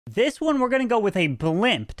This one, we're going to go with a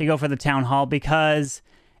blimp to go for the town hall because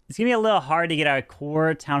it's going to be a little hard to get our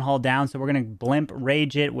core town hall down. So we're going to blimp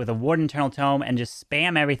rage it with a warden eternal tome and just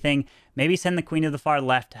spam everything. Maybe send the queen to the far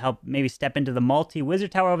left to help maybe step into the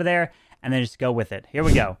multi-wizard tower over there and then just go with it. Here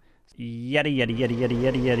we go. Yeti, yeti, yeti, yeti,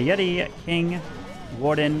 yeti, yeti, yeti. King,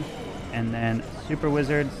 warden, and then super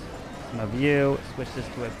wizards. Some of you. Switch this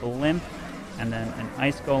to a blimp and then an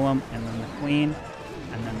ice golem and then the queen.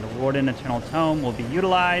 And then the Warden Eternal Tome will be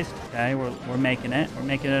utilized. Okay, we're making it. We're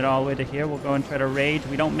making it all the way to here. We'll go and try to rage.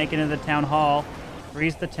 We don't make it into the Town Hall.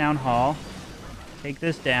 Freeze the Town Hall. Take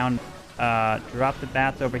this down. Drop the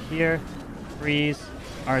bats over here. Freeze.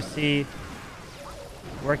 RC.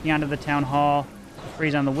 Working onto the Town Hall.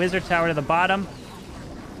 Freeze on the Wizard Tower to the bottom.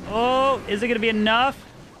 Oh, is it going to be enough?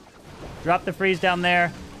 Drop the freeze down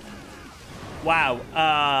there. Wow.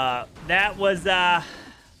 That was an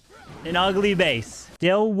ugly base.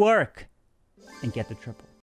 Still work and get the triple.